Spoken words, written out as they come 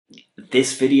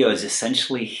This video is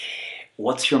essentially,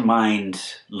 what's your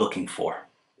mind looking for?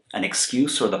 An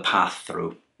excuse or the path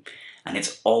through? And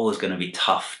it's always going to be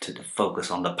tough to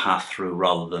focus on the path through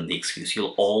rather than the excuse.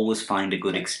 You'll always find a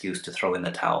good excuse to throw in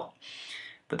the towel.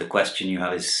 But the question you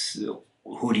have is,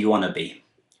 who do you want to be?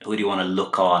 Who do you want to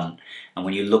look on? And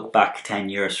when you look back 10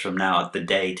 years from now at the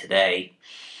day today,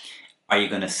 are you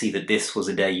going to see that this was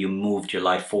a day you moved your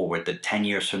life forward? That 10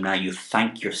 years from now you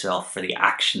thank yourself for the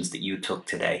actions that you took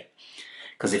today?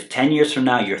 Because if 10 years from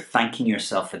now you're thanking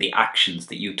yourself for the actions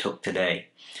that you took today,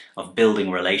 of building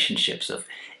relationships, of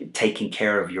taking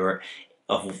care of your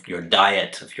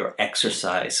diet, of your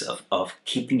exercise, of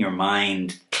keeping your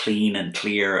mind clean and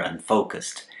clear and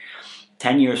focused,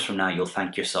 10 years from now you'll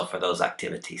thank yourself for those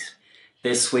activities.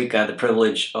 This week I had the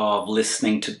privilege of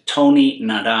listening to Toni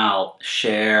Nadal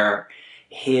share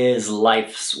his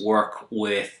life's work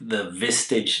with the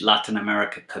Vistage Latin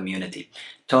America community.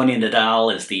 Toni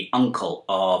Nadal is the uncle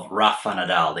of Rafa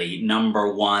Nadal, the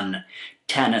 #1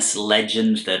 tennis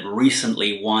legend that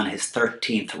recently won his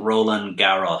 13th Roland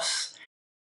Garros.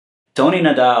 Toni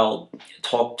Nadal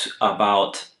talked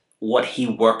about what he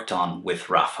worked on with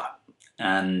Rafa,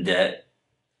 and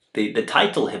the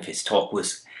title of his talk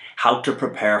was How to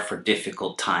Prepare for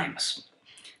Difficult Times.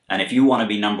 And if you want to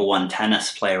be #1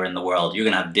 tennis player in the world, you're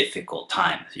going to have difficult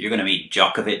times. You're going to meet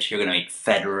Djokovic, you're going to meet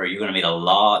Federer, you're going to meet a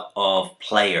lot of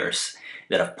players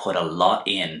that have put a lot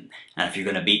in. And if you're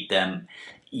going to beat them,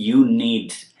 you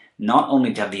need not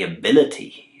only to have the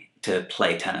ability to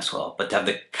play tennis well, but to have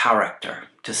the character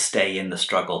to stay in the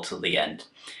struggle till the end.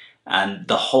 And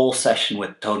the whole session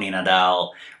with Toni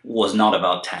Nadal was not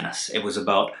about tennis. It was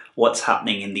about what's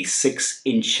happening in these 6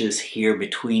 inches here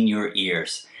between your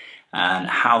ears, and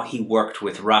how he worked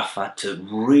with Rafa to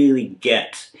really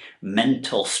get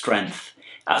mental strength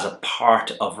as a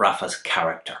part of Rafa's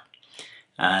character.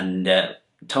 And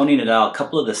Toni Nadal, a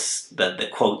couple of the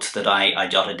quotes that I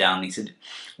jotted down, he said,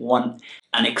 1,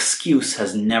 an excuse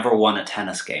has never won a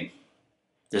tennis game.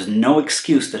 There's no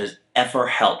excuse that has ever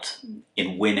helped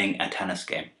in winning a tennis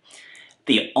game.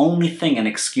 The only thing an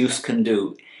excuse can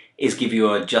do is give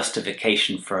you a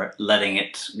justification for letting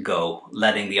it go,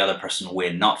 letting the other person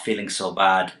win, not feeling so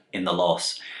bad in the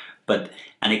loss. But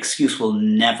an excuse will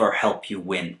never help you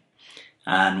win.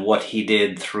 And what he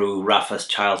did through Rafa's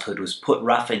childhood was put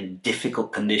Rafa in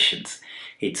difficult conditions.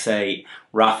 He'd say,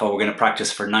 Rafa, we're going to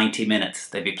practice for 90 minutes.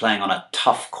 They'd be playing on a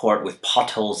tough court with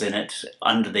potholes in it,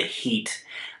 under the heat,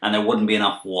 and there wouldn't be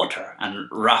enough water. And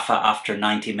Rafa, after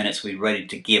 90 minutes, would be ready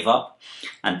to give up.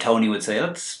 And Toni would say,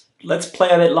 let's play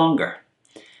a bit longer.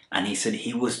 And he said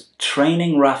he was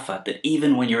training Rafa that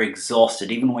even when you're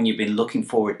exhausted, even when you've been looking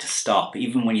forward to stop,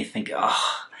 even when you think,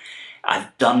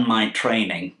 I've done my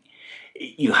training,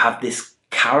 you have this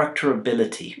character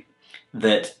ability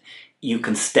that you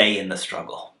can stay in the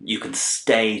struggle. You can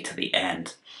stay to the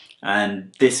end.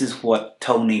 And this is what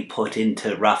Toni put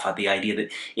into Rafa, the idea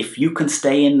that if you can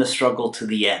stay in the struggle to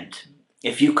the end,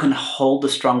 if you can hold the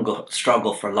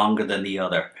struggle for longer than the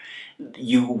other,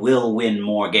 you will win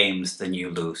more games than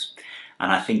you lose.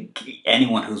 And I think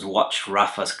anyone who's watched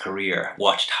Rafa's career,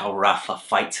 watched how Rafa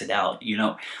fights it out, you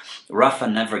know, Rafa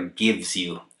never gives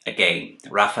you a game.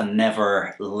 Rafa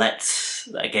never lets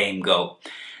a game go.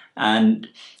 And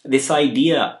this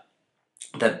idea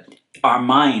that our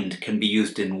mind can be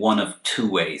used in one of 2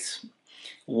 ways.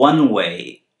 One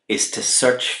way is to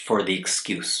search for the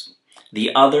excuse.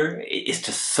 The other is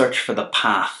to search for the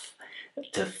path,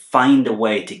 to find a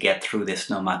way to get through this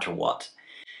no matter what.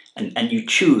 And you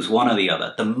choose one or the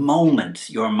other. The moment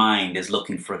your mind is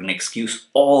looking for an excuse,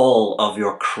 all of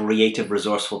your creative,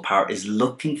 resourceful power is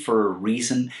looking for a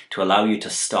reason to allow you to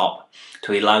stop,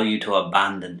 to allow you to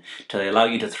abandon, to allow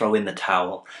you to throw in the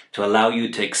towel, to allow you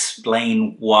to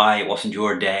explain why it wasn't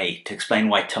your day, to explain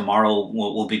why tomorrow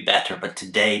will be better, but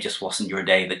today just wasn't your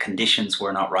day. The conditions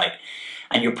were not right.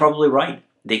 And you're probably right.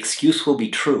 The excuse will be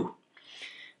true.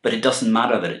 But it doesn't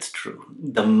matter that it's true.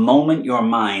 The moment your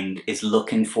mind is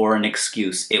looking for an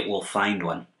excuse, it will find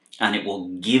one. And it will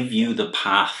give you the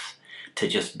path to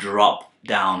just drop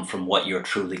down from what you're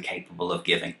truly capable of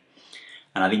giving.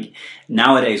 And I think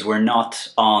nowadays we're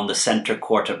not on the center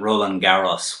court at Roland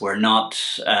Garros. We're not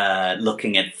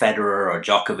looking at Federer or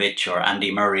Djokovic or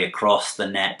Andy Murray across the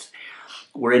net.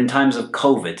 We're in times of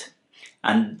COVID.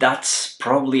 And that's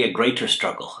probably a greater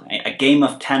struggle. A game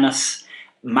of tennis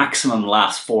maximum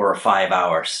lasts 4 or 5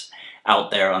 hours out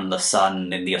there on the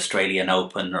sun in the Australian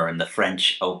Open or in the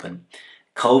French Open.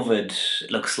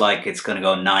 COVID looks like it's going to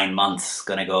go 9 months, it's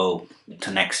going to go to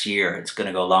next year, it's going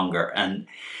to go longer. And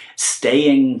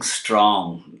staying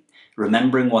strong,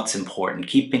 remembering what's important,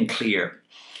 keeping clear,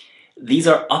 these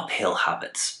are uphill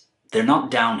habits. they're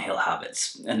not downhill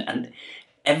habits. And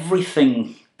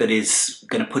everything that is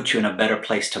going to put you in a better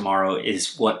place tomorrow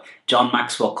is what John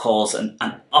Maxwell calls an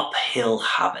uphill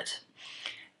habit.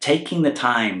 Taking the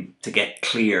time to get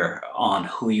clear on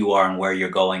who you are and where you're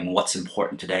going, what's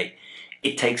important today,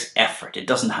 it takes effort. It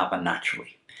doesn't happen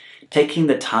naturally. Taking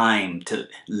the time to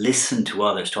listen to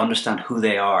others, to understand who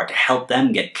they are, to help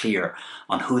them get clear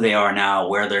on who they are now,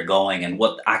 where they're going, and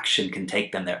what action can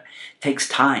take them there, takes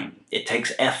time. It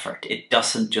takes effort. It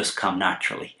doesn't just come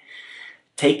naturally.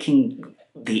 Taking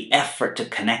the effort to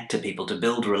connect to people, to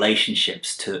build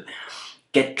relationships, to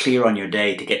get clear on your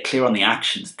day, to get clear on the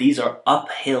actions, these are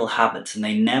uphill habits, and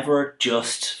they never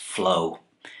just flow.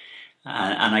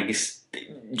 And I guess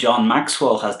John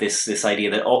Maxwell has this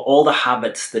idea that all the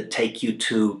habits that take you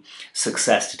to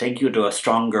success, to take you to a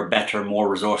stronger, better, more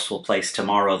resourceful place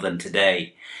tomorrow than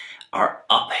today, are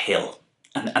uphill.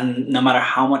 And no matter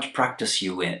how much practice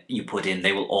you put in,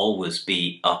 they will always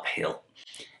be uphill.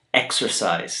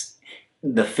 Exercise.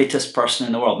 The fittest person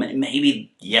in the world,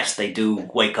 maybe, yes, they do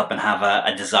wake up and have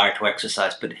a desire to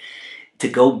exercise, but to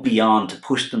go beyond, to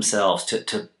push themselves,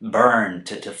 to burn,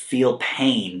 to feel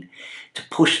pain, to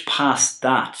push past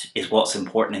that is what's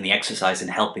important in the exercise and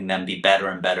helping them be better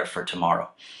and better for tomorrow.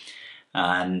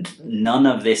 And none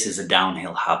of this is a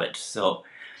downhill habit. So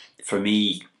for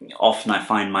me, often I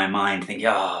find my mind thinking,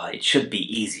 it should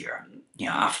be easier. You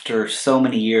know, after so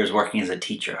many years working as a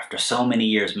teacher, after so many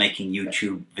years making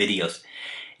YouTube videos,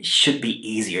 it should be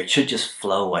easier. It should just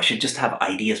flow. I should just have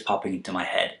ideas popping into my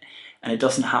head. And it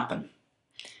doesn't happen.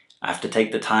 I have to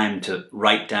take the time to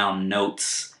write down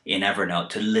notes in Evernote,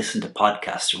 to listen to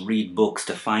podcasts, to read books,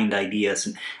 to find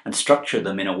ideas and structure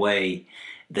them in a way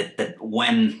that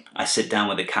when I sit down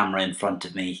with a camera in front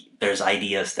of me, there's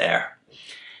ideas there.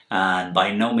 And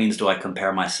by no means do I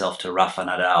compare myself to Rafa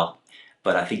Nadal,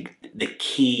 but I think the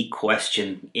key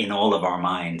question in all of our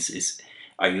minds is,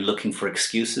 are you looking for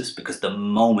excuses? Because the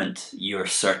moment you're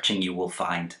searching, you will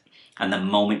find. And the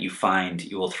moment you find,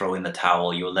 you will throw in the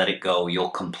towel, you'll let it go, you'll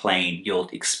complain, you'll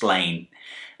explain.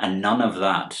 And none of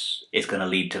that is going to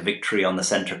lead to victory on the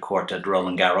centre court at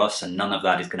Roland Garros, and none of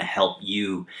that is going to help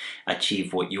you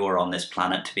achieve what you're on this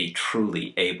planet to be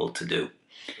truly able to do.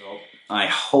 So I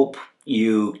hope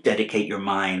you dedicate your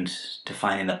mind to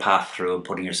finding the path through and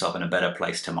putting yourself in a better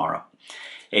place tomorrow.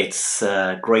 It's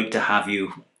great to have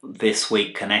you this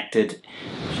week connected.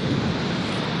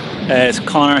 It's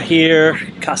Conor here,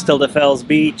 Castelldefels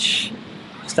Beach,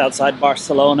 just outside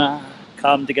Barcelona.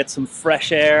 Come to get some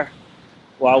fresh air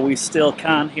while we still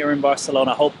can here in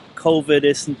Barcelona. Hope COVID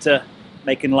isn't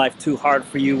making life too hard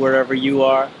for you wherever you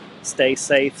are. Stay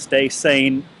safe, stay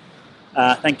sane.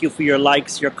 Thank you for your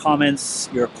likes, your comments,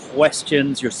 your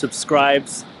questions, your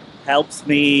subscribes. Helps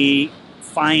me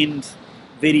find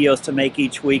videos to make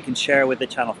each week and share with the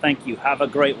channel. Thank you. Have a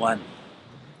great one.